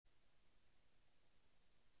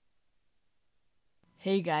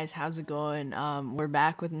Hey guys, how's it going? We're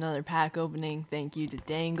back with another pack opening. Thank you to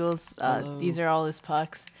Dangles. These are all his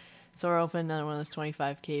pucks. So we're opening another one of those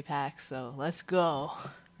 25k packs. So let's go.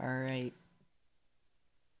 Alright.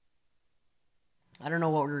 I don't know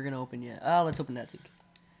what we're going to open yet. Let's open that too.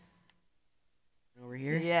 Over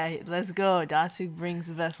here. Yeah, let's go. Datsuk brings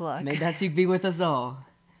the best luck. May Datsuk be with us all.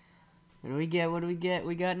 What do we get? What do we get?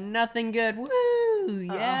 We got nothing good. Woo!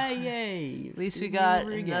 Yeah, yay. At least we got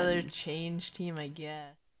another change team, I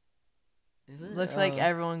guess. Is it? Looks like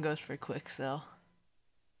everyone goes for quick sell.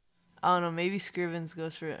 I don't know, maybe Scrivens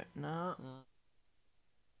goes for it. No.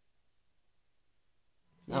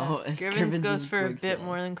 Yeah, Scrivens goes for a bit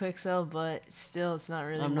more than quick sell, but still it's not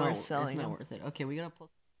really worth selling. It's not worth it. Okay, we got a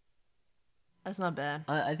plus. That's not bad.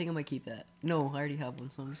 I think I might keep that. No, I already have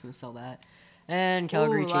one, so I'm just going to sell that. And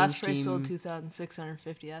Calgary change last price team. sold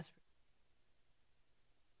 2,650. That's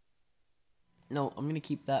no, I'm gonna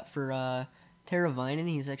keep that for Teravainen.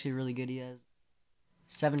 He's actually really good. He has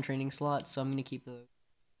 7 training slots, so I'm gonna keep those.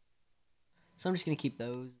 So I'm just gonna keep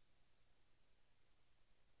those.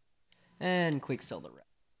 And quick sell the rest.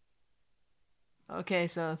 okay,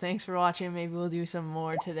 so thanks for watching. Maybe we'll do some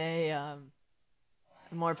more today.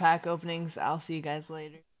 More pack openings. I'll see you guys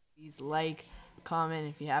later. Please like, comment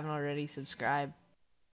if you haven't already, subscribe.